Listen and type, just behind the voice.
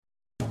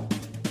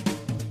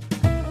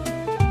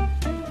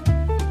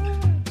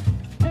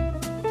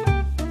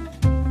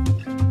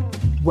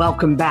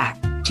Welcome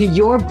back to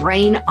Your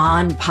Brain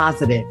on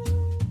Positive.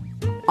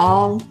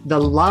 All the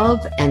love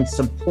and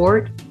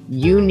support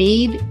you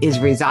need is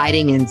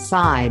residing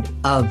inside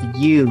of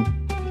you,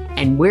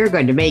 and we're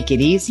going to make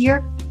it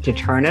easier to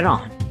turn it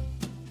on.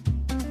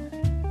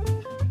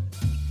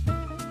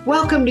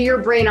 Welcome to Your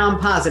Brain on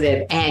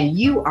Positive, and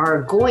you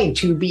are going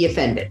to be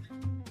offended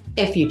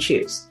if you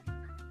choose.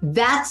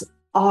 That's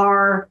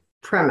our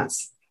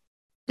premise.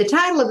 The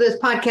title of this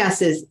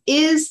podcast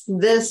is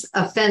this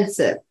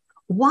offensive?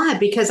 Why?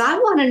 Because I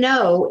want to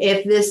know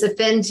if this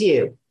offends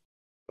you.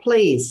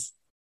 Please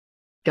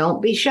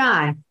don't be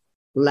shy.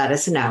 Let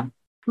us know.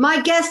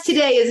 My guest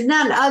today is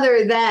none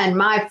other than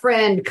my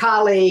friend,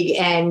 colleague,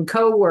 and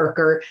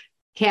coworker,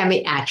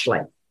 Tammy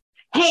Atchley.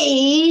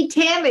 Hey,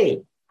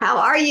 Tammy, how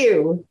are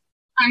you?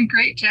 I'm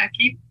great,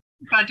 Jackie.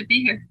 Glad to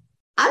be here.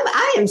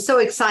 I am so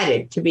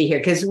excited to be here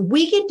because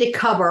we get to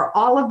cover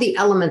all of the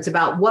elements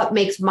about what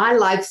makes my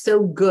life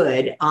so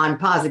good on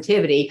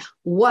positivity,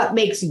 what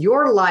makes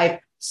your life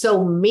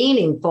so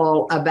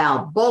meaningful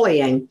about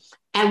bullying.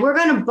 And we're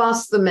going to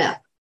bust the myth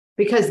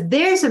because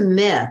there's a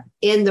myth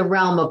in the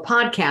realm of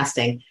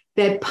podcasting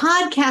that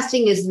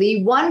podcasting is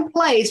the one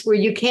place where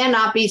you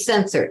cannot be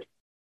censored.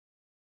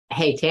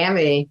 Hey,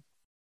 Tammy,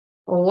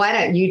 why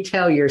don't you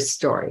tell your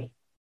story?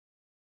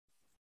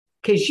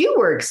 Because you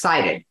were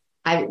excited.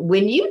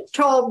 When you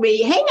told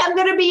me, hey, I'm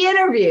going to be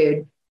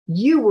interviewed,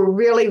 you were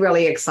really,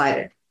 really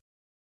excited.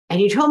 And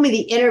you told me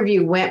the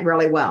interview went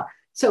really well.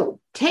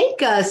 So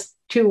take us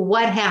to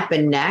what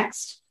happened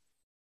next.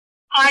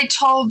 I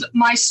told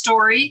my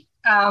story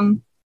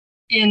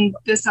in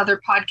this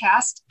other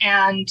podcast.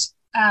 And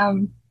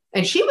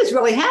she was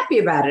really happy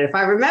about it. If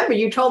I remember,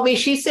 you told me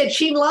she said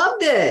she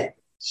loved it.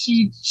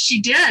 She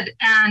did.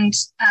 And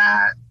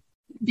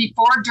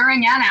before,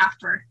 during, and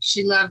after.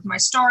 She loved my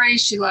story.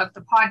 She loved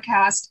the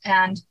podcast.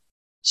 And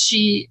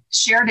she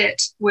shared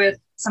it with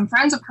some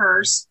friends of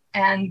hers.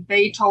 And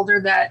they told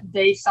her that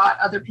they thought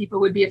other people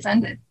would be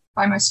offended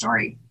by my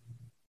story.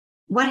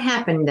 What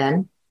happened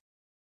then?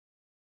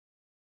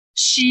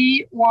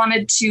 She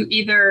wanted to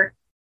either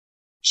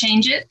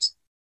change it,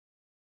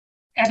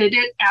 edit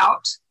it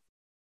out,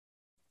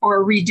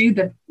 or redo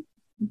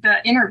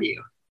the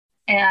interview.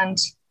 And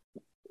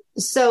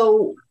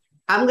so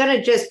I'm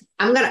going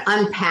to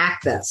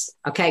unpack this,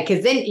 okay?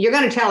 Because then you're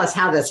going to tell us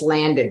how this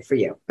landed for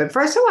you. But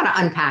first, I want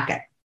to unpack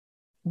it.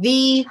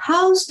 The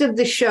host of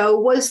the show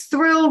was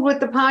thrilled with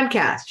the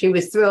podcast. She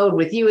was thrilled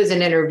with you as an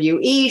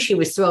interviewee. She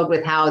was thrilled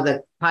with how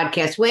the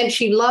podcast went.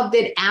 She loved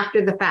it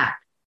after the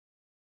fact.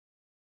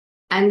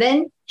 And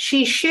then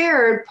she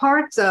shared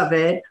parts of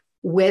it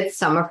with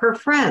some of her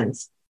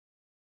friends.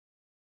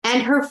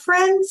 And her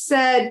friends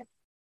said,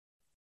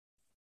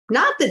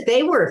 not that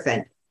they were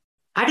offended.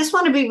 I just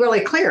want to be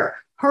really clear.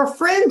 Her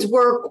friends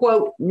were,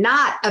 quote,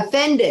 not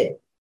offended.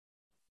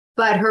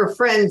 But her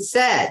friends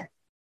said,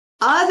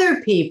 other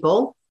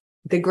people,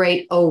 the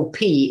great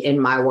OP in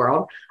my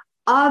world,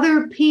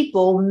 other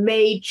people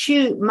might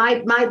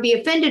be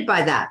offended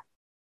by that.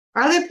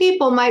 Other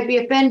people might be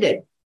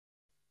offended.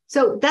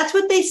 So that's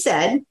what they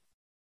said.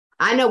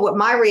 I know what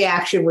my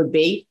reaction would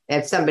be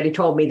if somebody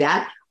told me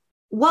that.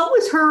 What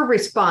was her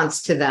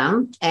response to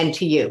them and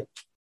to you?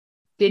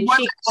 Did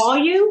she call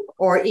you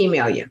or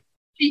email you?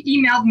 She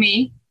emailed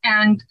me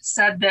and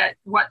said that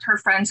what her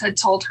friends had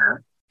told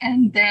her.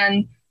 And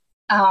then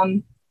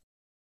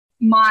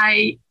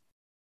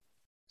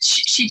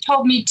she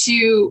told me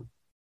to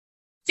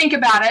think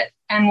about it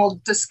and we'll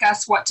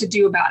discuss what to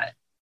do about it.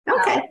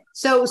 Okay.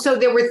 So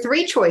there were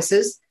three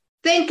choices.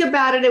 Think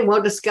about it and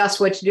we'll discuss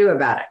what to do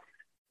about it.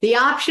 The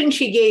option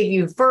she gave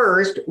you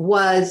first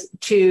was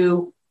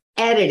to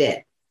edit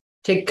it,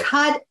 to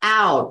cut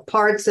out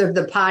parts of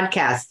the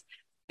podcast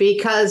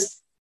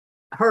because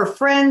her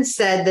friends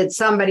said that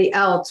somebody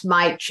else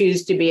might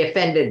choose to be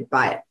offended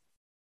by it.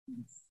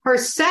 Her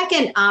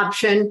second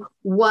option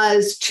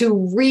was to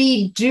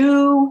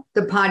redo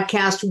the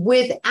podcast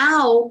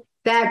without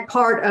that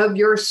part of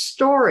your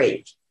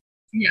story.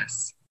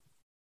 Yes.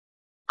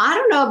 I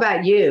don't know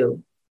about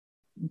you,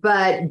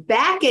 but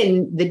back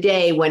in the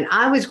day when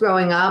I was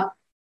growing up,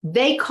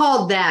 they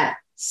called that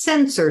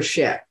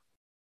censorship.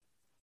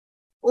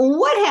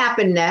 What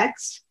happened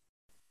next?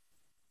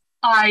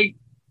 I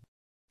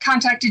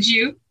contacted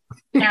you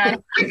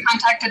and I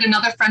contacted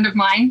another friend of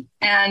mine.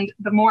 And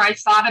the more I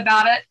thought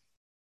about it,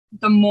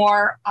 the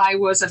more I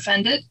was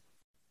offended.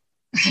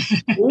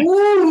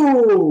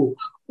 Ooh,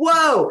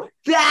 whoa,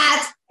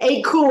 that's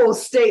a cool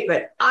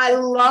statement. I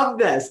love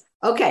this.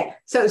 Okay,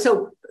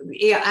 so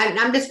yeah,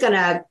 I'm just going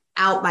to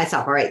out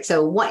myself. All right.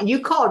 So what you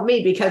called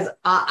me because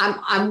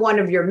I'm one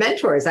of your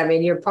mentors. I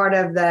mean, you're part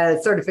of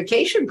the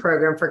certification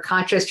program for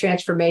conscious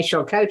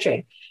transformational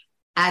coaching.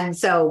 And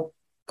so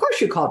of course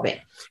you called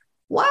me.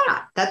 Why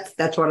not?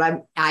 That's what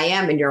I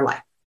am in your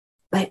life.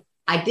 But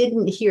I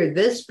didn't hear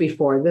this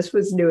before. This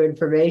was new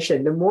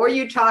information. The more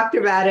you talked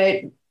about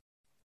it,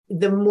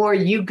 the more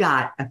you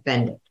got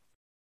offended.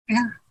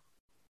 Yeah.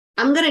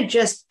 I'm going to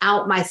just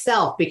out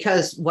myself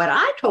because what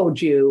I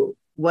told you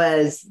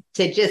was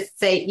to just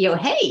say,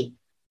 hey,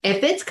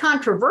 if it's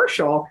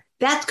controversial,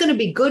 that's going to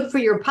be good for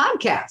your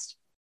podcast.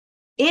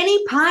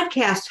 Any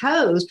podcast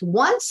host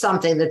wants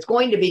something that's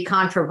going to be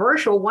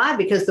controversial. Why?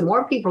 Because the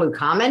more people who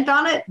comment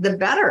on it, the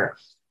better.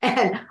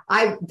 And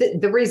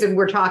the reason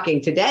we're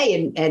talking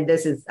today, and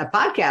this is a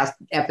podcast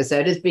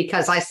episode, is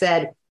because I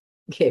said,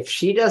 if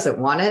she doesn't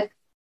want it,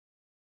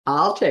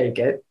 I'll take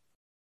it.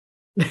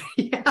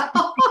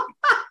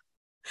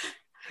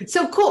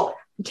 So cool.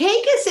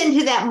 Take us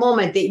into that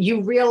moment that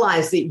you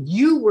realized that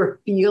you were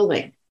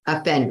feeling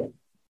offended.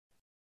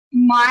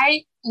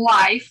 My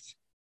life,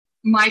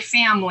 my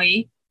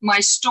family, my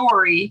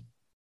story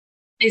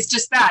is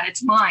just that.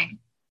 It's mine.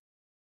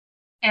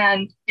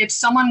 And if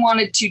someone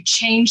wanted to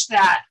change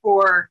that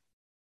or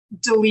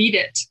delete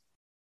it,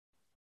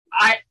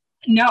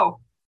 no,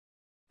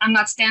 I'm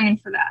not standing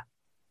for that,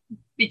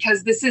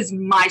 because this is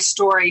my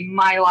story,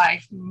 my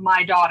life,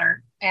 my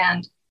daughter.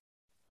 And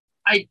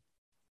I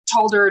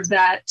told her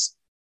that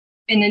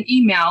in an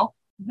email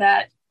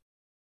that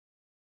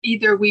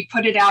either we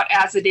put it out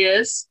as it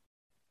is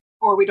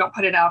or we don't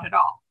put it out at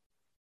all.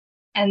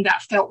 And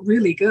that felt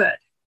really good.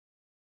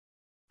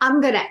 I'm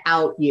going to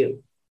out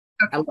you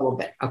a little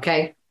bit,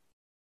 okay?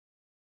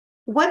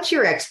 What's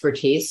your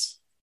expertise?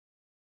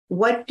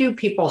 What do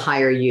people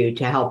hire you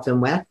to help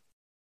them with?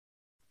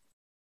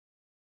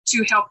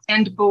 To help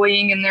end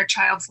bullying in their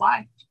child's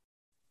life.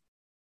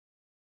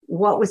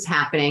 What was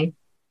happening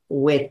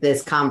with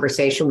this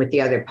conversation with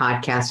the other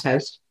podcast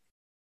host?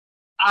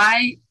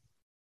 I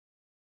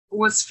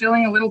was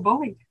feeling a little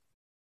bullied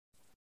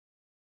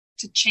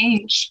to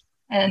change.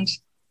 And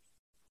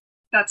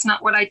that's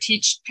not what I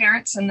teach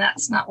parents, and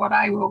that's not what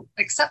I will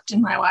accept in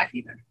my life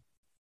either.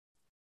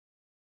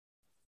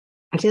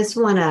 I just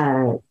want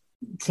to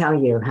tell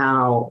you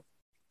how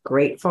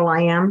grateful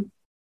I am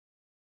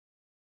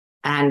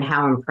and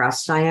how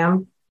impressed I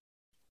am,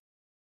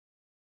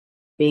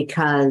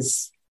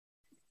 because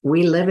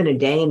we live in a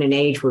day and an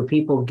age where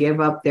people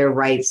give up their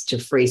rights to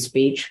free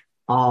speech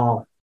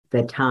all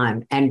the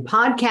time. And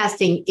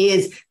podcasting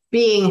is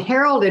being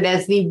heralded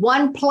as the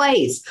one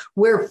place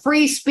where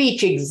free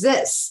speech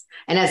exists.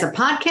 And as a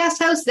podcast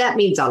host, that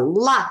means a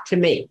lot to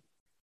me.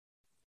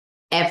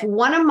 If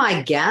one of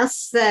my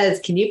guests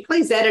says, can you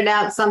please edit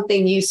out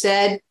something you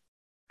said,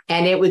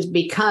 and it was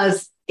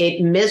because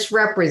it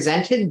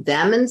misrepresented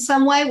them in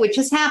some way, which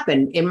has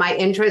happened in my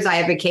intros, I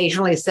have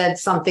occasionally said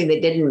something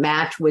that didn't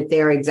match with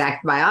their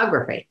exact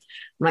biography.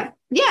 I'm like,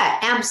 yeah,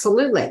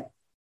 absolutely.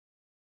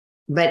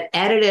 But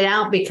edit it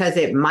out because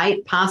it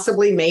might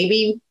possibly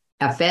maybe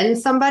offend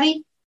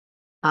somebody?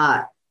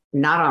 Not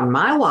on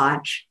my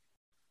watch.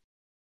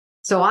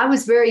 So I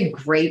was very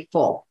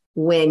grateful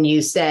when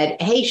you said,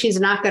 hey, she's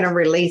not going to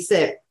release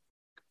it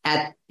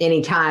at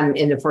any time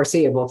in the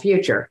foreseeable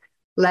future.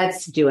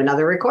 Let's do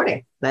another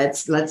recording.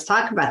 Let's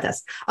talk about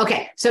this.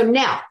 Okay, so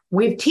now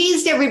we've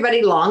teased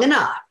everybody long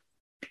enough.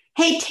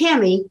 Hey,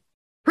 Tammy,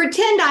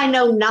 pretend I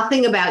know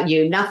nothing about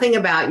you, nothing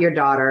about your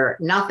daughter,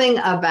 nothing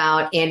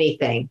about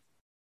anything,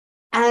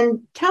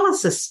 and tell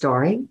us a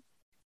story.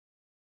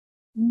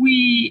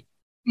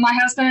 My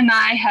husband and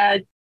I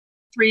had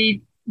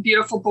 3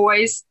 beautiful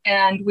boys,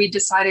 and we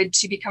decided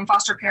to become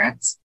foster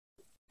parents.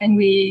 And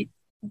we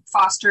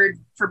fostered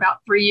for about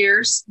 3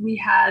 years. We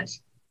had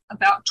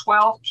about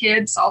 12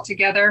 kids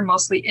altogether,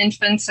 mostly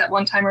infants at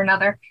one time or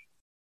another.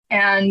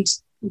 And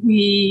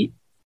we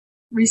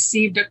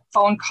received a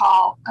phone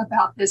call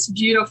about this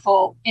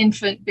beautiful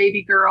infant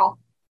baby girl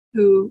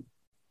who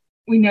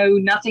we know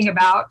nothing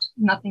about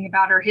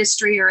her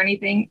history or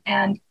anything.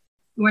 And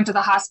we went to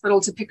the hospital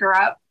to pick her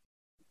up,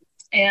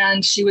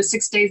 and she was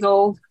 6 days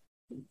old.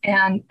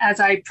 And as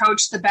I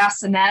approached the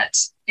bassinet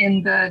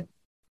in the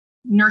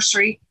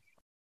nursery,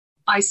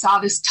 I saw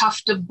this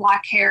tuft of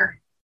black hair.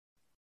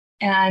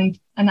 And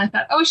I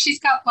thought, oh,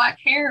 she's got black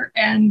hair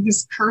and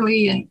this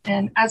curly.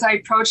 And as I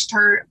approached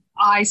her,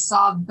 I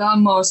saw the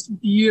most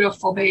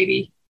beautiful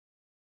baby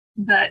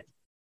that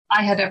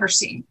I had ever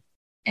seen.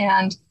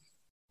 And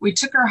we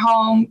took her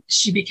home.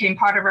 She became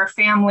part of our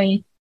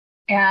family.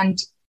 And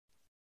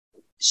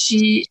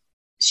she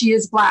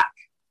is Black.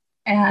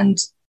 And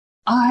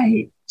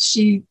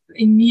she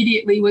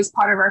immediately was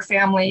part of our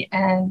family,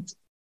 and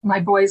my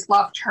boys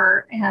loved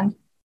her. And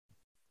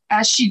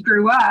as she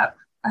grew up,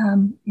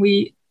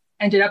 we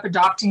ended up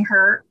adopting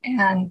her.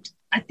 And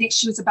I think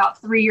she was about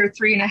 3 or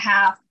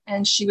 3.5,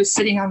 and she was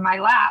sitting on my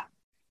lap.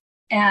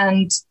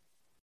 And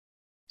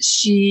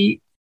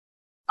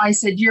I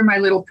said, "You're my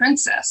little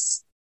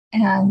princess."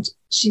 And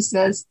she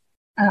says,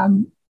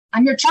 "I'm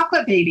your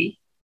chocolate baby."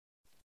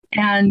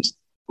 And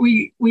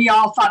we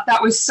all thought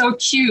that was so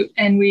cute.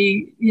 And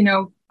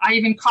I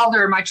even called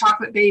her my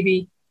chocolate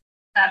baby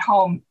at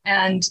home,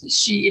 and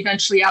she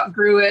eventually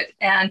outgrew it.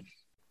 And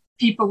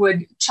people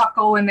would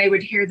chuckle when they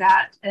would hear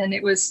that. And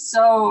it was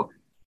so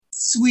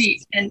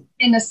sweet and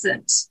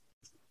innocent.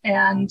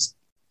 And,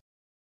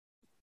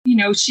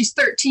 she's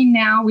 13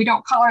 now. We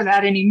don't call her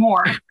that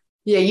anymore.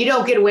 Yeah, you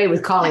don't get away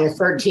with calling a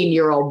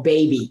 13-year-old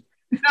baby.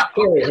 No.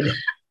 Period.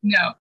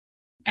 No.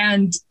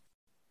 And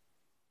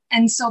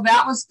so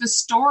that was the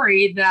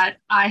story that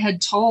I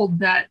had told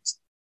that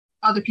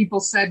other people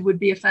said would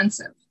be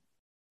offensive.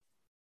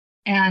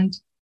 And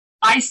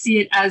I see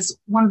it as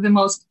one of the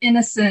most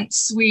innocent,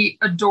 sweet,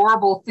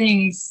 adorable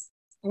things,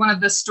 one of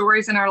the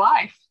stories in our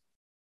life.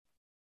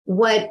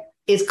 What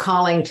is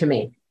calling to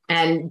me?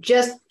 And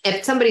just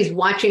if somebody's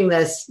watching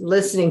this,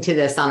 listening to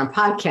this on a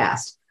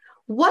podcast,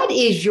 what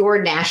is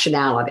your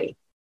nationality?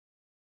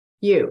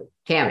 You,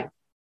 Tammy.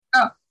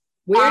 Oh,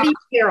 where do you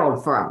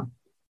herald from?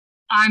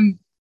 I'm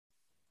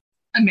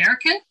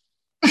American.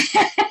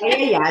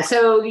 Yeah.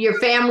 So your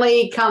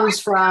family comes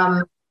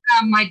from?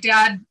 My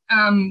dad,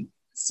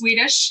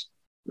 Swedish,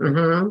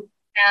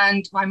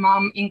 and my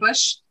mom,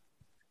 English.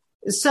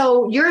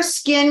 So your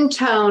skin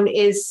tone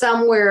is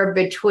somewhere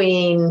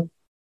between,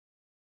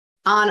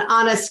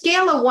 on a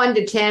scale of 1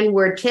 to 10,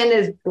 where 10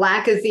 is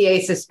black as the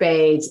ace of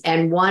spades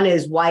and 1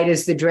 is white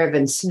as the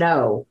driven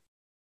snow.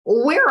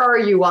 Where are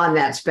you on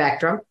that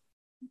spectrum?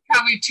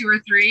 Probably 2 or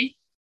 3.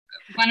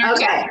 1 or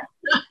 2.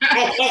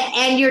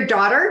 and your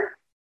daughter?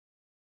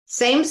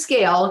 Same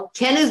scale.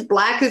 10 is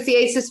black as the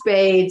ace of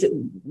spades.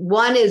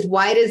 1 is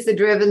white as the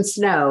driven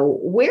snow.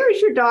 Where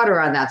is your daughter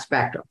on that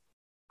spectrum?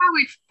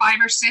 Probably 5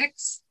 or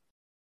 6.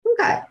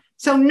 Okay.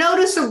 So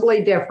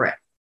noticeably different.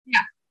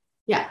 Yeah.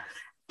 Yeah.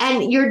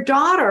 And your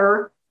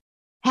daughter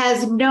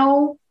has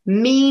no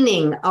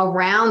meaning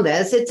around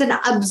this. It's an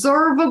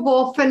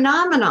observable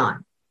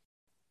phenomenon.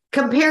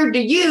 Compared to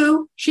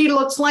you, she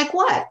looks like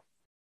what?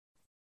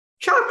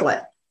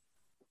 Chocolate.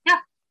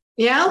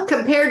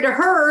 Compared to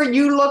her,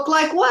 you look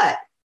like what?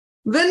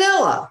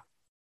 Vanilla.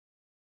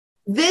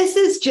 This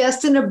is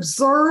just an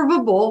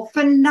observable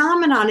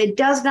phenomenon. It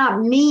does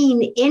not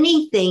mean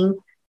anything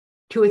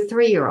to a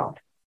 3-year-old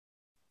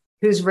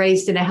who's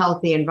raised in a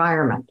healthy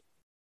environment.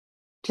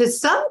 To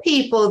some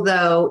people,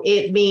 though,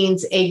 it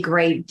means a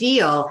great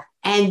deal,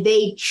 and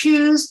they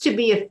choose to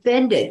be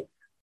offended.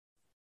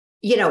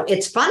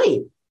 It's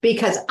funny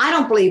because I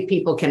don't believe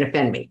people can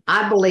offend me.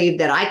 I believe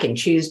that I can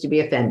choose to be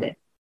offended.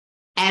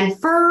 And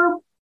for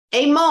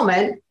a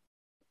moment,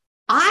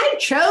 I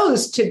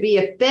chose to be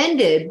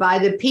offended by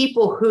the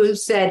people who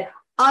said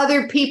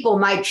other people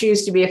might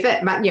choose to be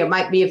offended,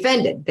 might be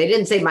offended. They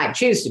didn't say might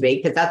choose to be,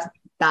 because that's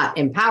not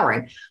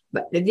empowering.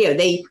 But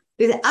they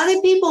said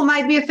other people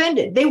might be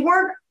offended. They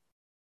weren't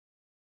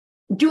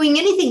doing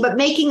anything but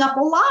making up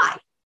a lie.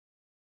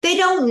 They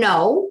don't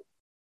know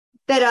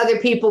that other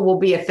people will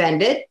be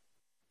offended,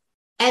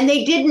 and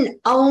they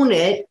didn't own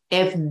it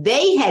if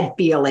they had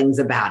feelings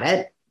about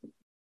it.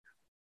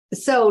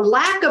 So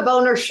lack of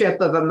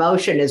ownership of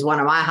emotion is one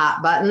of my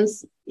hot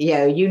buttons.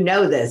 You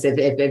know this.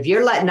 If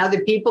you're letting other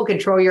people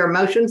control your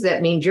emotions,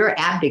 that means you're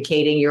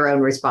abdicating your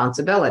own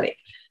responsibility.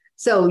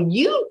 So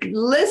you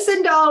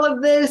listened to all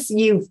of this,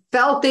 you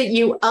felt it,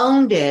 you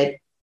owned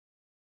it.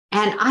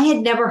 And I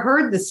had never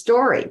heard the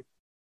story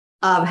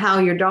of how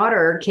your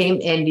daughter came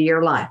into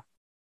your life.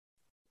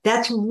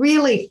 That's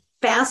really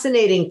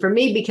fascinating for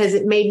me because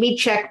it made me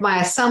check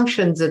my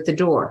assumptions at the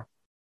door.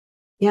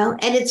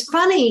 And it's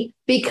funny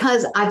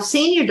because I've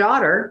seen your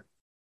daughter,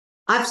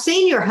 I've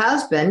seen your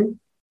husband,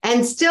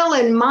 and still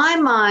in my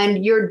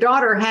mind, your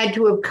daughter had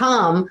to have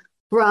come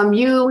from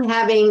you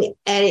having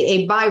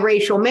a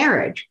biracial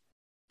marriage.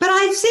 But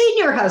I've seen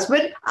your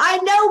husband. I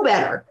know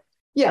better.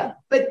 Yeah.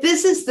 But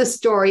this is the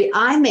story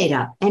I made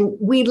up. And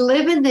we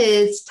live in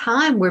this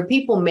time where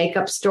people make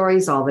up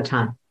stories all the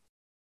time.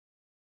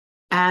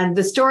 And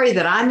the story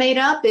that I made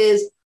up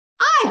is,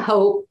 I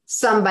hope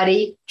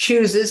somebody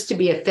chooses to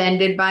be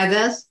offended by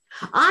this.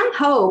 I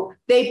hope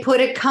they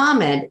put a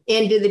comment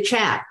into the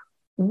chat.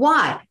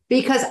 Why?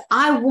 Because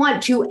I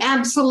want to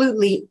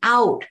absolutely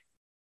out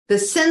the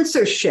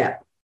censorship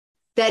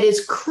that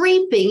is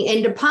creeping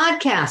into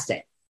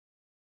podcasting.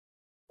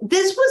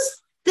 This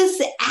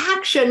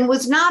action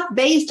was not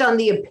based on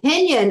the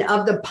opinion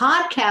of the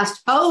podcast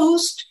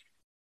host.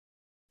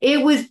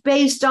 It was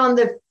based on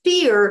the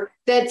fear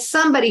that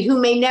somebody who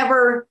may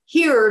never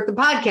hear the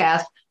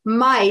podcast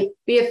might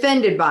be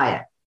offended by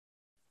it.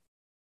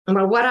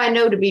 Well, what I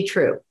know to be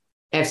true,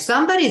 if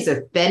somebody's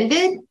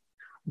offended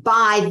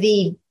by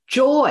the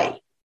joy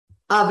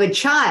of a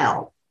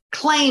child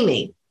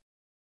claiming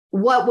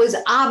what was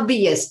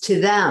obvious to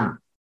them,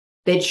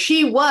 that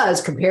she was,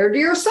 compared to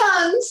your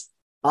sons,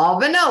 all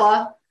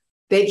vanilla,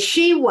 that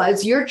she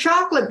was your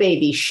chocolate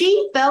baby.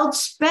 She felt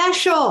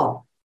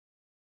special.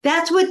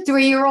 That's what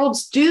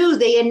 3-year-olds do.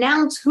 They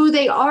announce who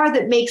they are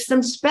that makes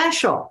them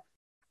special.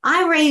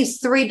 I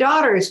raised 3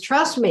 daughters.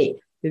 Trust me.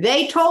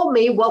 They told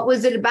me what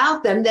was it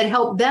about them that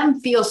helped them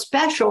feel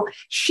special.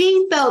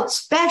 She felt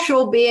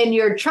special being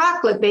your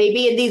chocolate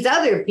baby, and these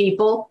other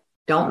people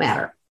don't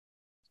matter.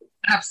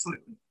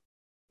 Absolutely.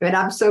 And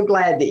I'm so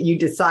glad that you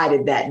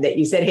decided that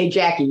you said, hey,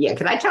 Jackie,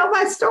 can I tell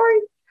my story?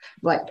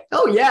 Like,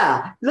 oh,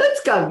 yeah,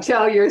 let's go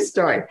tell your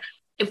story.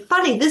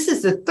 Funny, this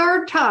is the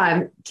 3rd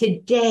time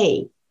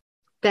today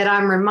that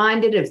I'm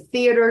reminded of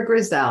Theodore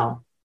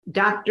Grizel,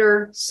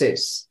 Dr.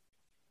 Seuss.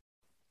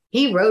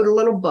 He wrote a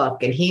little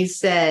book and he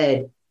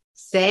said,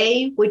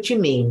 say what you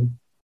mean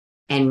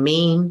and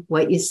mean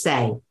what you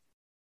say,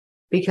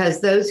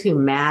 because those who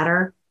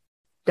matter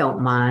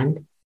don't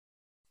mind,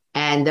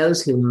 and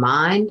those who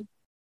mind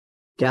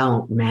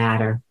don't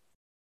matter.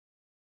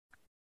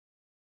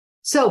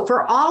 So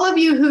for all of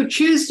you who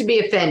choose to be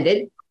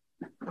offended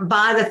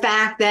by the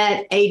fact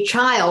that a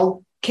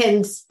child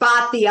can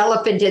spot the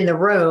elephant in the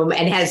room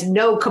and has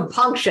no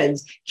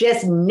compunctions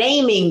just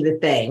naming the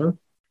thing,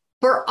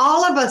 for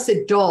all of us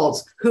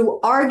adults who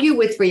argue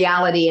with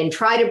reality and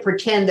try to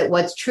pretend that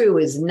what's true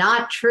is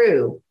not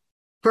true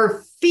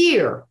for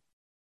fear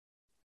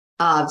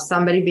of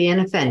somebody being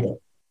offended,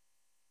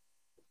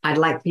 I'd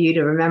like for you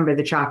to remember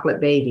the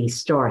chocolate baby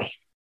story.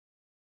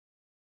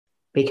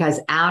 Because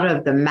out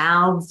of the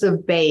mouths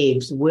of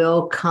babes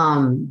will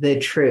come the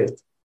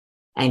truth.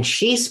 And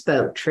she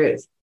spoke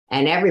truth.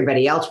 And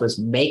everybody else was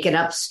making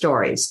up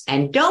stories.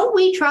 And don't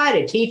we try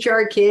to teach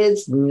our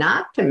kids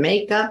not to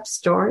make up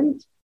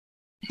stories?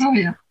 Oh,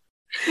 yeah.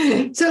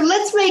 So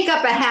let's make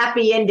up a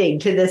happy ending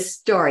to this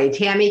story,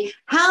 Tammy.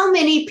 How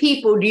many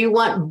people do you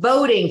want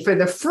voting for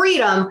the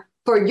freedom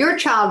for your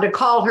child to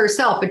call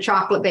herself a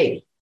chocolate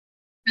baby?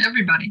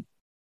 Everybody.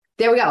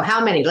 There we go.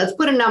 How many? Let's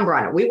put a number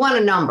on it. We want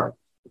a number.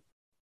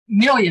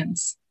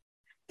 Millions.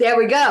 There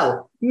we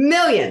go.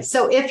 Millions.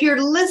 So if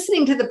you're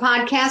listening to the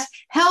podcast,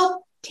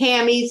 help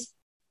Tammy's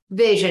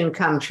vision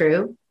come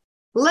true.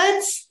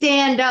 Let's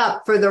stand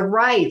up for the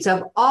rights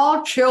of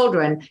all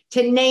children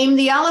to name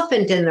the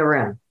elephant in the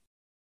room,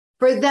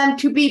 for them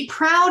to be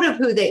proud of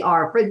who they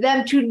are, for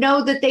them to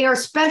know that they are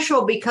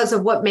special because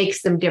of what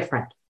makes them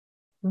different.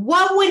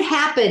 What would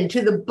happen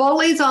to the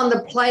bullies on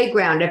the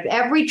playground if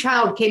every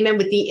child came in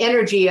with the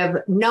energy of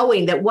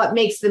knowing that what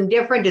makes them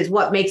different is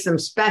what makes them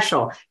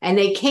special, and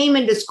they came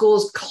into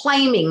schools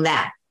claiming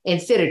that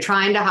instead of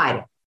trying to hide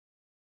it?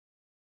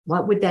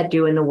 What would that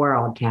do in the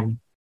world, Tammy?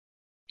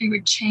 It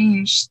would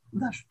change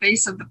the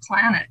face of the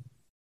planet.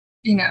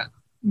 You know,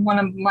 one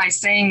of my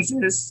sayings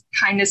is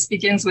kindness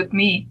begins with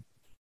me.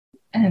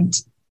 And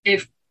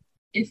if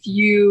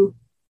you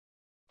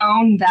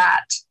own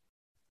that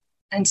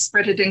and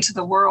spread it into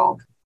the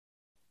world,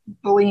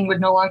 bullying would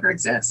no longer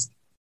exist.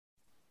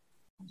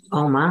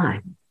 Oh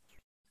my.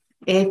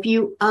 If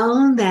you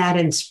own that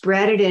and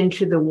spread it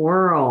into the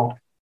world,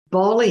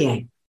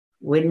 bullying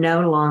would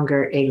no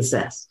longer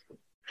exist.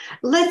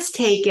 Let's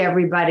take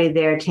everybody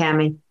there,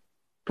 Tammy.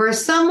 For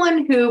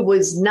someone who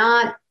was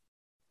not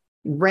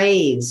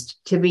raised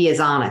to be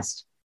as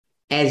honest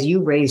as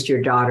you raised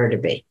your daughter to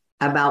be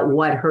about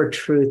what her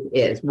truth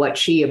is, what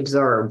she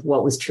observed,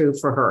 what was true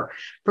for her.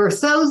 For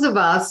those of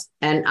us,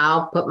 and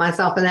I'll put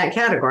myself in that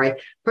category,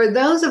 for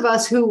those of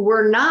us who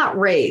were not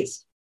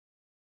raised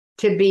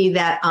to be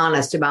that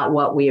honest about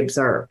what we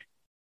observed,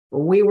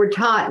 we were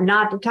taught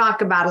not to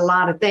talk about a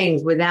lot of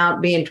things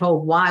without being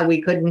told why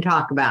we couldn't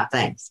talk about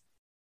things,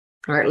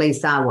 or at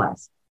least I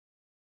was.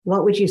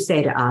 What would you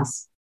say to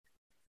us?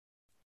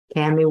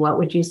 Tammy, what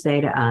would you say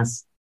to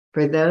us?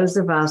 For those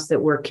of us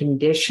that were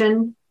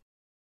conditioned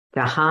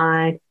to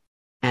hide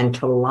and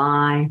to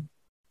lie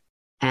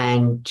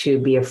and to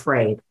be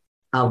afraid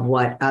of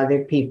what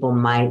other people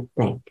might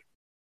think.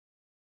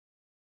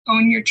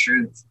 Own your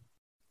truth.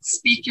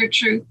 Speak your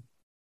truth.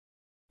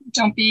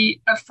 Don't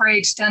be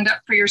afraid. Stand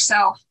up for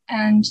yourself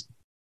and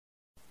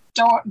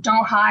don't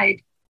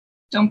hide.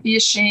 Don't be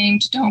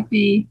ashamed. Don't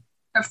be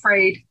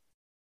afraid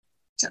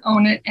to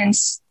own it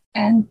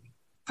and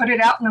put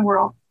it out in the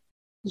world.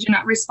 You're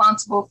not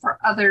responsible for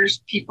other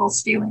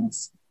people's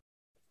feelings.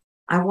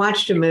 I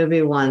watched a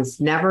movie once,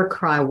 Never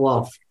Cry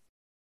Wolf.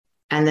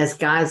 And this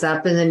guy's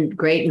up in the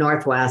great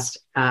Northwest,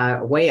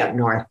 way up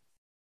north.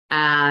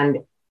 And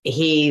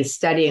he's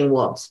studying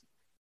wolves.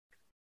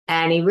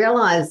 And he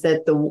realized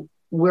that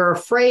we're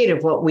afraid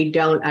of what we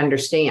don't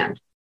understand.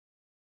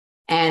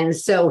 And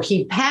so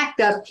he packed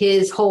up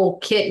his whole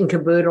kit and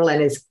caboodle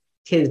and his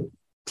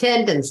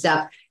tent and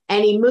stuff,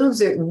 and he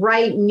moves it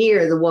right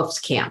near the wolf's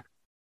camp.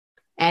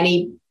 And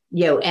he's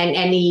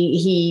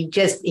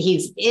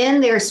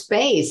in their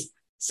space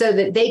so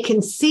that they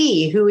can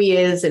see who he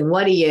is and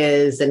what he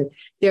is. And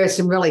there are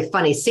some really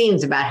funny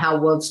scenes about how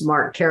wolves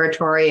mark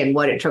territory and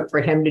what it took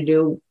for him to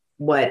do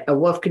what a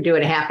wolf could do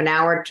in a half an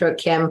hour. It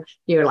took him,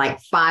 like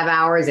 5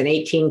 hours and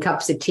 18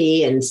 cups of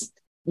tea and,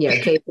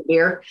 a case of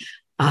beer.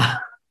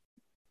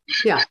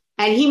 Yeah.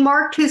 And he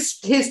marked his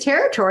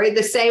territory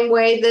the same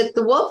way that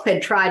the wolf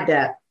had tried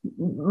to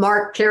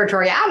mark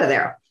territory out of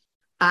there.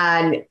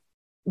 And,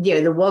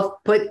 the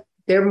wolf put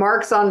their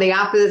marks on the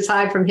opposite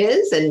side from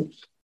his, and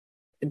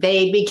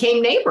they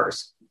became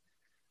neighbors.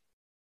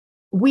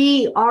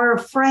 We are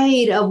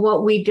afraid of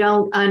what we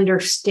don't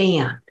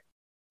understand.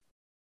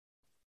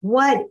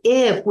 What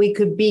if we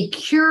could be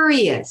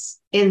curious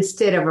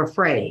instead of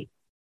afraid?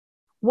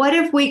 What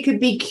if we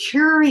could be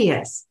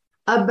curious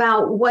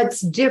about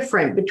what's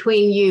different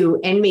between you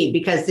and me?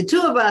 Because the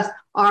two of us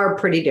are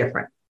pretty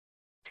different.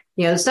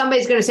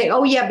 Somebody's going to say,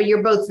 oh, yeah, but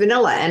you're both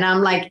vanilla. And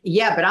I'm like,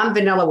 yeah, but I'm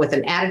vanilla with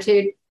an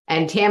attitude.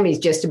 And Tammy's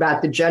just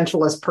about the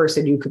gentlest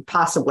person you could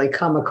possibly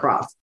come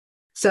across.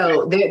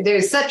 So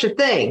there's such a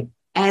thing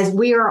as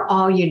we are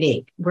all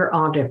unique. We're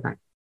all different.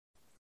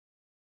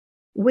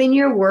 When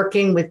you're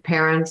working with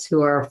parents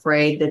who are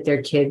afraid that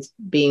their kid's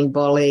being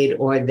bullied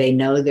or they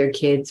know their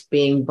kid's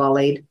being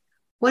bullied,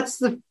 what's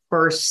the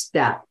first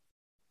step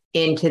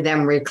into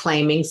them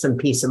reclaiming some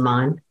peace of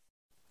mind?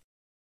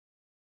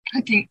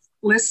 I think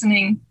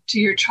listening to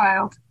your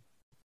child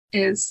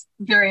is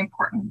very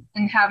important,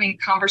 and having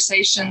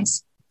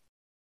conversations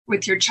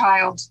with your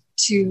child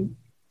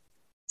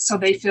so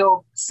they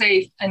feel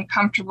safe and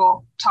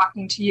comfortable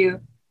talking to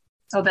you,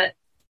 so that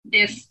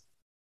if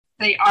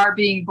they are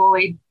being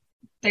bullied,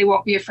 they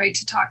won't be afraid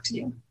to talk to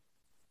you.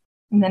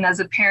 And then as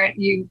a parent,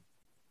 you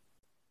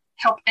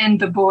help end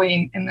the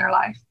bullying in their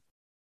life.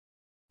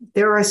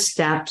 There are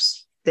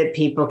steps that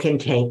people can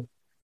take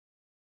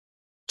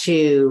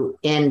to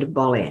end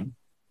bullying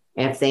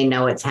if they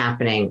know it's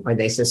happening or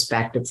they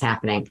suspect it's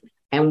happening.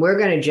 And we're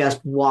going to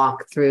just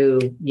walk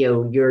through,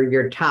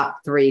 your top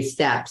 3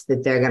 steps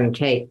that they're going to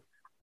take.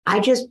 I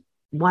just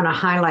want to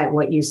highlight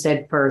what you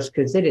said first,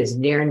 because it is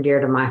near and dear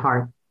to my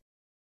heart.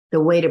 The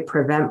way to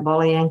prevent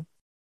bullying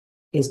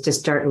is to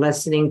start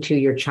listening to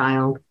your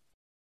child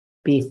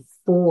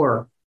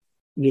before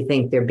you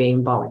think they're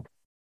being bullied.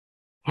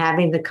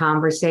 Having the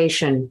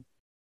conversation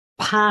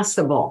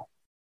possible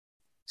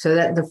so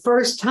that the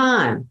first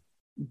time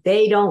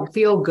they don't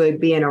feel good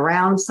being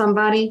around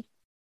somebody,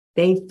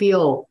 they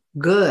feel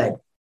good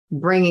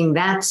bringing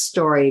that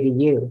story to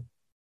you.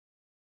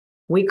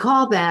 We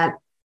call that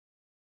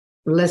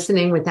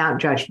listening without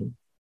judgment.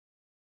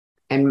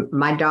 And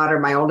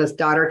my oldest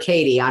daughter,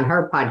 Katie, on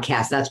her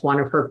podcast, that's one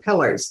of her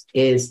pillars,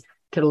 is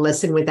to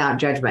listen without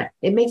judgment.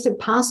 It makes it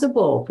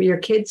possible for your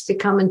kids to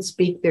come and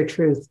speak their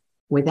truth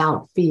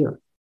without fear.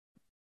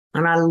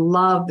 And I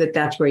love that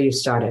that's where you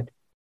started.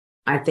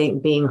 I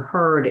think being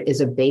heard is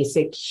a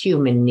basic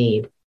human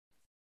need.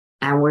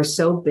 And we're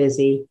so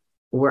busy.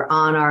 We're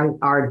on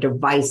our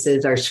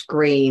devices, our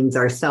screens,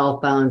 our cell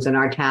phones, and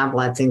our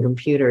tablets and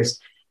computers,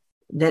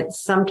 that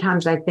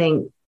sometimes I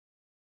think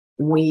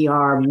we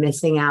are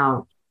missing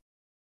out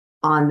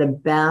on the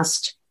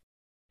best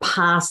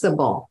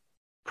possible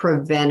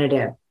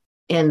preventative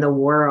in the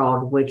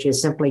world, which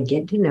is simply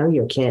get to know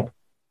your kid.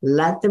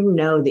 Let them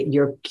know that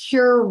you're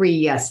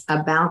curious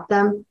about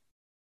them,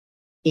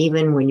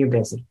 even when you're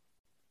busy.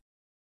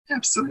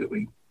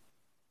 Absolutely.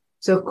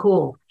 So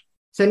cool.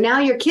 So now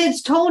your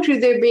kids told you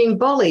they're being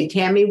bullied,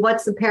 Tammy.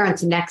 What's the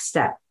parent's next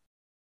step?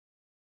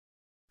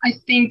 I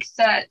think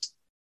that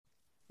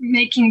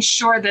making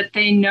sure that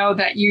they know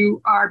that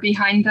you are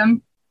behind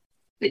them,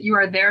 that you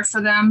are there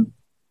for them,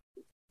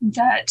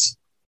 that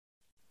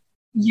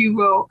you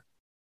will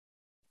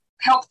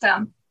help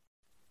them.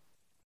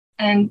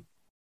 And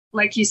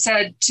like you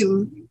said,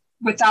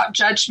 without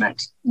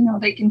judgment,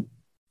 they can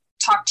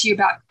talk to you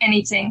about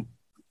anything.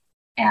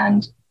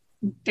 And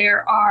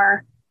there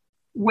are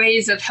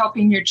ways of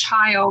helping your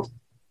child.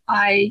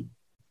 I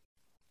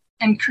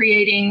am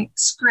creating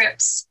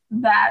scripts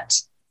that,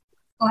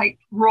 like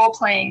role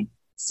playing,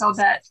 so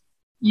that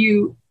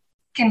you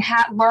can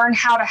learn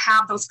how to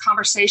have those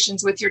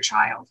conversations with your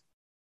child.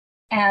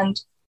 And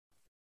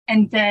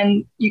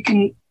then you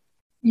can,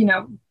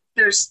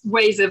 there's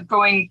ways of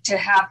going to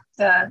have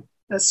the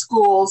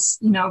schools,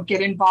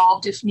 get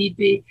involved if need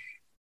be,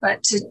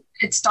 but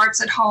it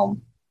starts at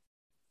home.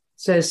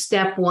 So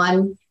step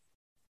 1,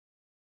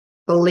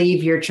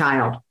 believe your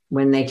child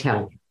when they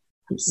tell you.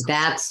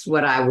 That's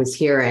what I was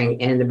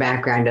hearing in the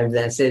background of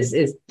this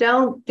is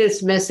don't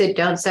dismiss it.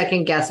 Don't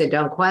second guess it.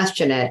 Don't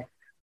question it.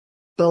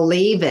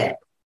 Believe it.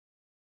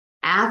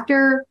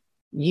 After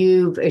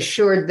you've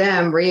reassured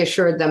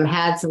them,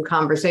 had some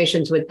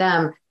conversations with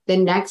them, the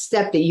next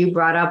step that you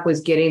brought up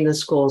was getting the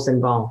schools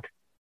involved.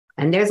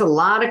 And there's a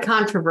lot of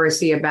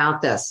controversy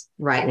about this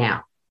right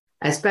now,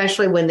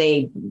 especially when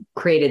they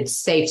created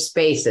safe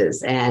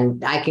spaces.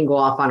 And I can go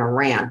off on a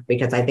rant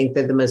because I think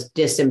they're the most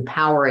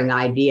disempowering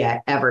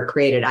idea ever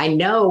created. I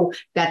know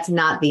that's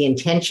not the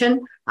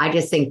intention. I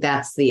just think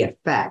that's the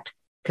effect,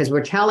 because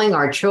we're telling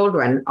our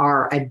children,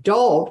 our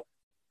adult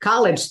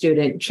college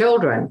student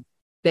children,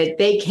 that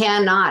they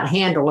cannot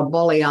handle a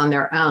bully on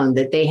their own,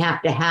 that they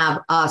have to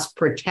have us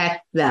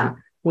protect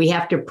them. We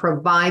have to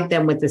provide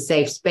them with a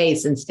safe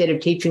space instead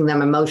of teaching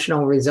them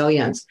emotional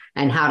resilience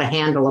and how to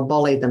handle a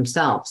bully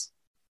themselves.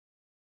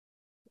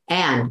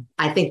 And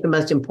I think the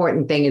most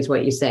important thing is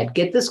what you said.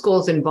 Get the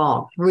schools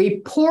involved.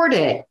 Report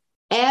it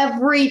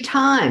every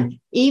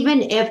time,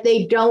 even if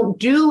they don't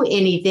do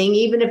anything,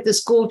 even if the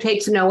school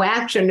takes no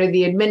action or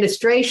the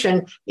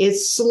administration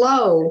is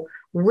slow,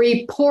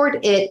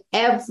 report it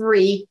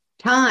every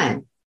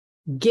time.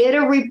 Get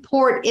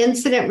a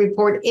incident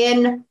report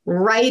in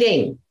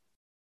writing,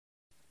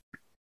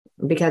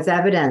 because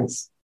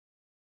evidence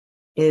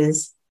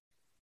is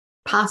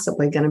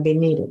possibly going to be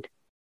needed.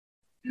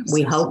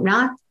 We hope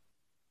not,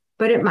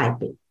 but it might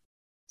be.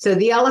 So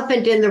the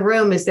elephant in the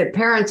room is that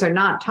parents are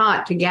not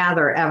taught to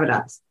gather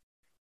evidence.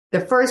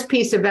 The first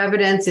piece of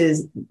evidence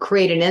is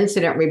create an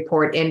incident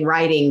report in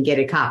writing, get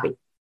a copy.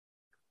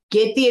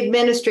 Get the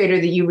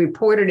administrator that you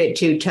reported it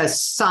to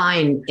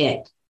sign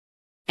it.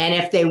 And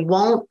if they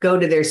won't, go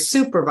to their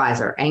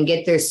supervisor and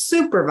get their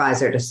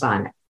supervisor to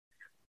sign it.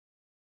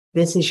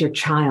 This is your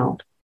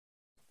child.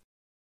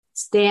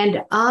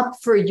 Stand up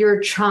for your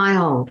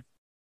child.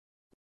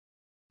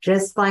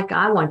 Just like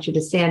I want you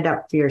to stand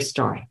up for your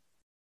story.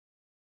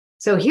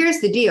 So here's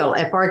the deal.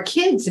 If our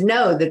kids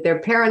know that their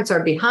parents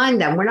are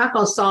behind them, we're not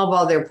going to solve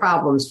all their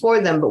problems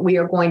for them, but we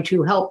are going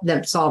to help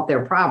them solve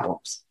their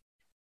problems.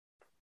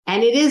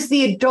 And it is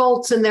the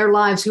adults in their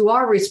lives who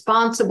are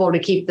responsible to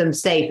keep them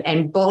safe.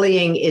 And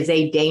bullying is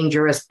a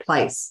dangerous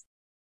place.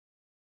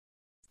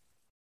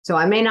 So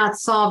I may not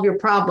solve your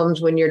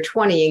problems when you're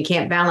 20 and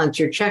can't balance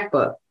your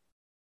checkbook.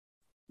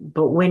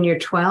 But when you're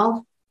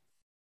 12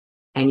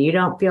 and you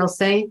don't feel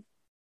safe,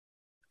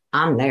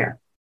 I'm there.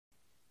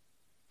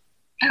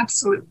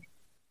 Absolutely.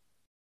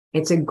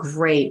 It's a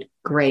great,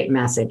 great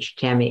message,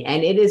 Tammy.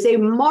 And it is a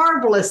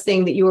marvelous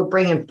thing that you are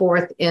bringing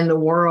forth in the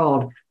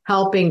world,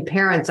 helping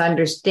parents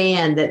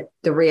understand that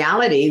the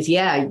reality is,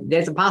 yeah,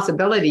 there's a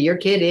possibility your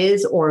kid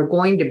is or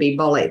going to be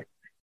bullied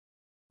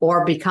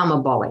or become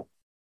a bully,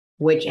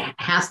 which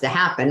has to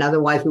happen.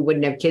 Otherwise, we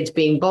wouldn't have kids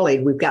being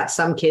bullied. We've got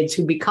some kids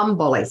who become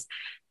bullies.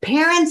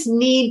 Parents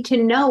need to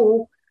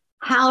know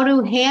how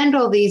to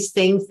handle these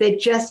things that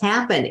just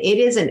happen. It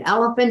is an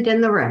elephant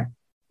in the room.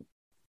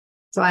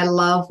 So I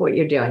love what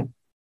you're doing.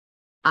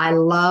 I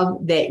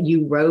love that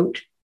you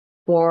wrote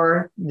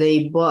for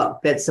the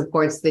book that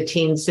supports the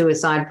Teen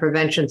Suicide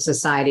Prevention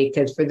Society,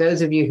 because for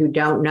those of you who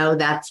don't know,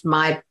 that's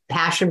my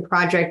passion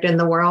project in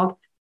the world.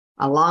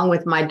 Along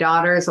with my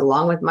daughters,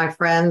 along with my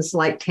friends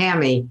like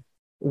Tammy,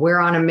 we're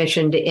on a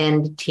mission to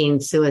end teen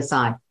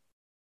suicide.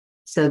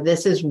 So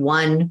this is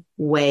one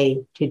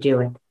way to do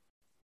it.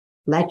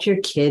 Let your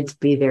kids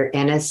be their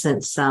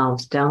innocent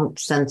selves. Don't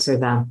censor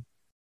them.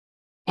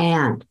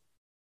 And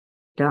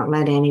don't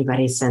let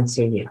anybody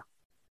censor you.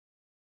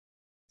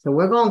 So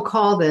we're going to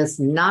call this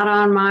Not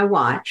on My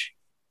Watch.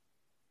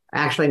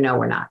 Actually, no,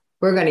 we're not.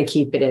 We're going to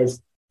keep it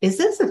as, is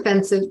this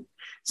offensive?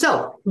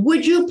 So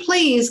would you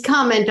please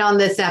comment on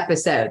this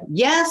episode?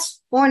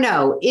 Yes or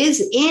no?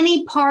 Is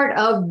any part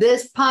of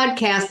this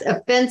podcast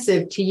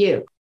offensive to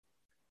you?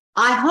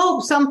 I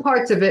hope some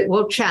parts of it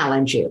will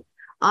challenge you.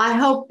 I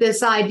hope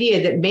this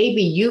idea that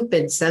maybe you've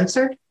been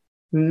censored,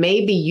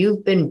 maybe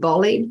you've been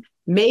bullied,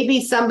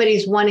 maybe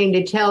somebody's wanting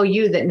to tell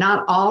you that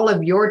not all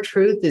of your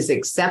truth is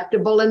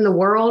acceptable in the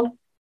world.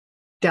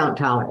 Don't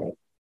tolerate.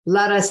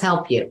 Let us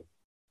help you.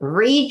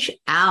 Reach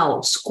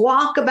out.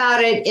 Squawk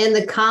about it in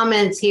the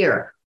comments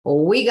here.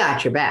 We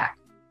got your back.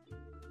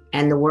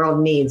 And the world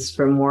needs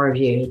for more of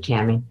you,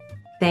 Tammy.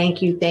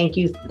 Thank you, thank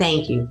you,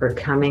 thank you for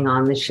coming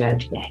on the show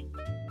today.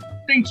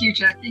 Thank you,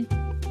 Jackie.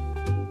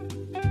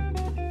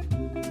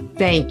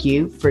 Thank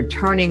you for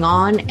turning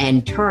on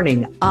and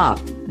turning up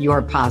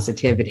your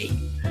positivity.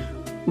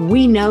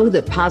 We know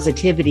that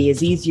positivity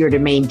is easier to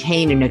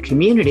maintain in a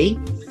community,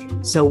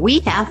 so we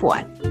have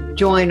one.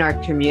 Join our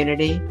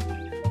community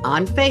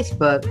on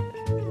Facebook,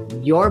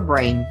 Your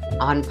Brain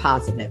on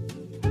Positive.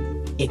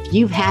 If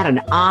you've had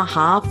an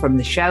aha from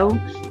the show,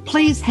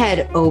 please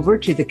head over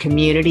to the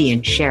community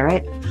and share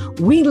it.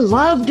 We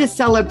love to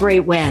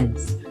celebrate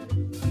wins.